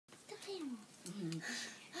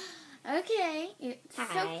Okay, it's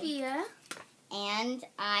Hi. Sophia. And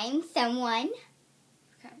I'm someone.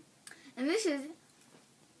 Okay. And this is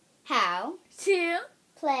How to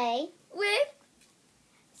play with.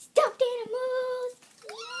 stuffed animals.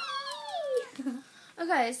 Yay!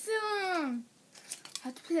 Okay, so how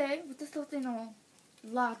to play with the stuffed animal.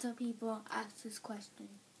 Lots of people ask this question.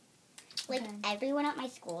 Like Okay. everyone at my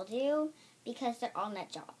school do, because they're all nut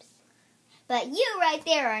jobs. But you right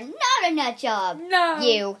there are not a nut job. No.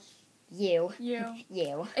 You. You.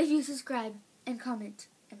 You. If you subscribe and comment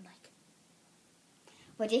and like.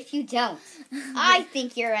 But if you don't, I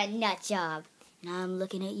think you're a nut job. And I'm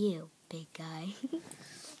looking at you, big guy.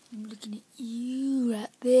 I'm looking at you right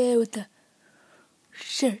there with the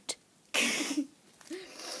shirt.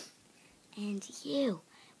 And you,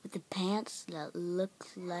 with the pants that look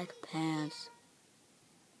like pants.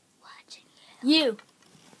 Watching You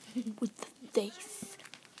with the face.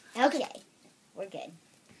 you. Okay, we're good.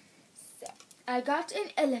 So I got an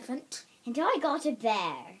elephant. And I got a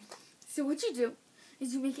bear. So what you do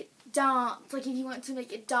is you make it dance. Like if you want to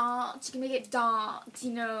make it dance, you can make it dance.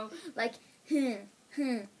 You know, like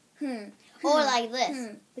Or like this.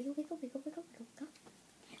 Hmm. Wiggle, wiggle, wiggle, wiggle, wiggle.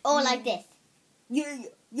 Or like this. You.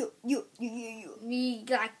 We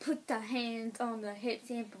like put the hands on the hips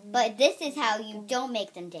and boom. But this is how you don't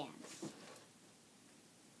make them dance.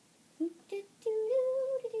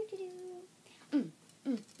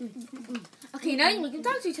 Okay, now you make them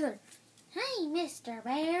talk to each other. Hey, Mr.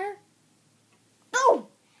 Bear. Boom!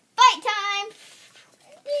 Fight time!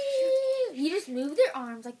 You just move their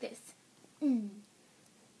arms like this.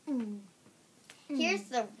 Here's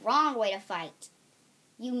the wrong way to fight.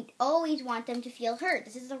 You always want them to feel hurt.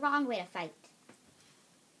 This is the wrong way to fight.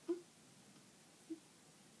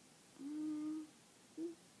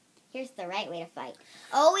 Here's the right way to fight.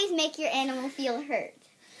 Always make your animal feel hurt.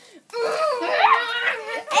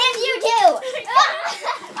 And you do!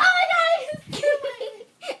 Oh my God!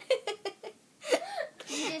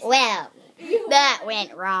 Well, that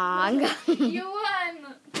went wrong. You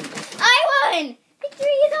won! I won! Victory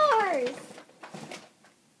is ours!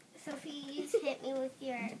 Sophie, you just hit me with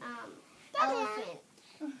your elephant.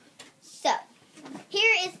 So,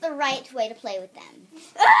 here is the right way to play with them.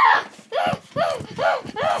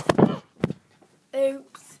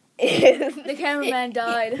 Oops. The cameraman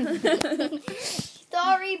died.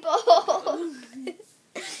 Sorry, Bo.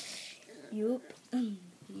 Yup.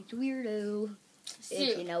 He's weirdo.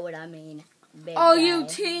 If you know what I mean. Big Oh, guy. you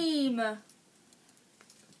team!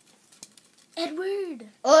 Edward!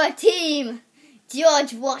 Or team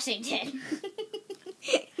George Washington.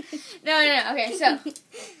 No. Okay, so.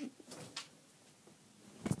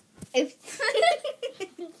 Oops.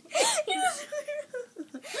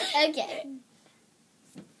 Okay.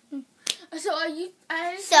 So are you?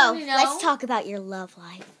 I just So, want to know. let's talk about your love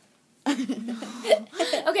life.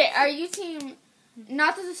 Okay, are you team?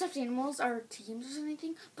 Not that the stuffed animals are teams or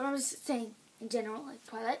something, but I'm just saying in general, like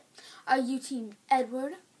Twilight. Are you team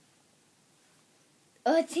Edward?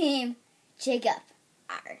 Or team Jacob.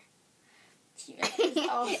 Arr. Team Edward is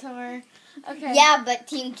awesome. Okay. Yeah, but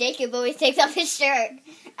Team Jacob always takes off his shirt.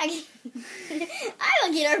 I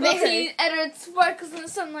don't get our Well, bear. team Edward sparkles in the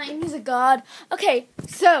sunlight and he's a god. Okay,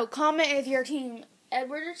 so comment if you're team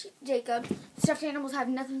Edward or Jacob. Stuffed animals have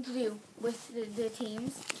nothing to do with the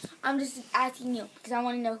teams. I'm just asking you because I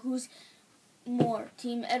want to know who's more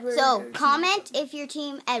team Edward. So, or team- comment if you're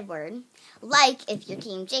Team Edward, like if you're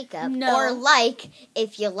Team Jacob, No. or like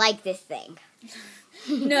if you like this thing.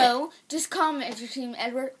 No, just comment if you're team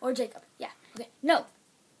Edward or Jacob. Yeah. Okay. No.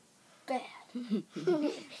 Bad.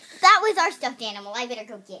 That was our stuffed animal. I better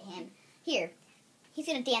go get him. Here. He's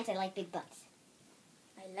going to dance. I like big butts.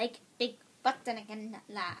 I like big butts and I cannot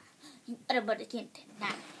lie. You everybody can't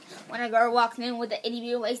deny. When a girl walks in with an itty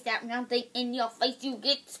bitty waist, that round thing in your face, you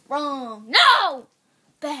get sprung. No!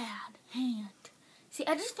 Bad hand. See,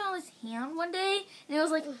 I just found this hand one day, and it was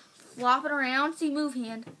like flopping around. See, move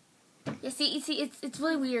hand. Yeah, see, it's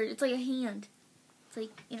really weird. It's like a hand. It's like,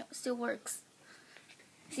 it still works.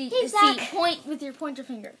 See, He's see, back. point with your pointer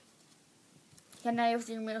finger. Yeah, now with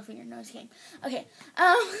your middle finger. No, just kidding. Okay.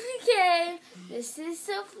 Okay. This is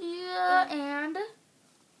Sophia and...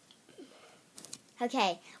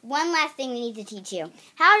 Okay, one last thing we need to teach you.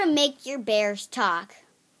 How to make your bears talk.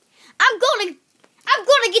 I'm gonna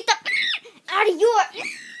get the out of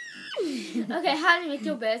your... Okay, how to make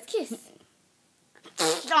your best kiss.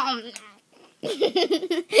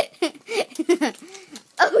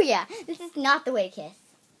 Oh yeah, this is not the way to kiss.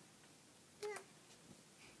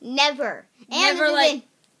 Never. And Never like...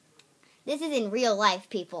 this is in real life,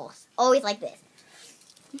 people. Always like this.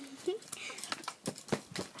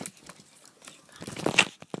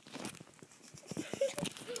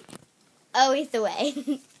 always the way.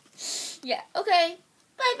 Yeah, okay.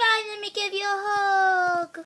 Bye-bye. Let me give you a hug.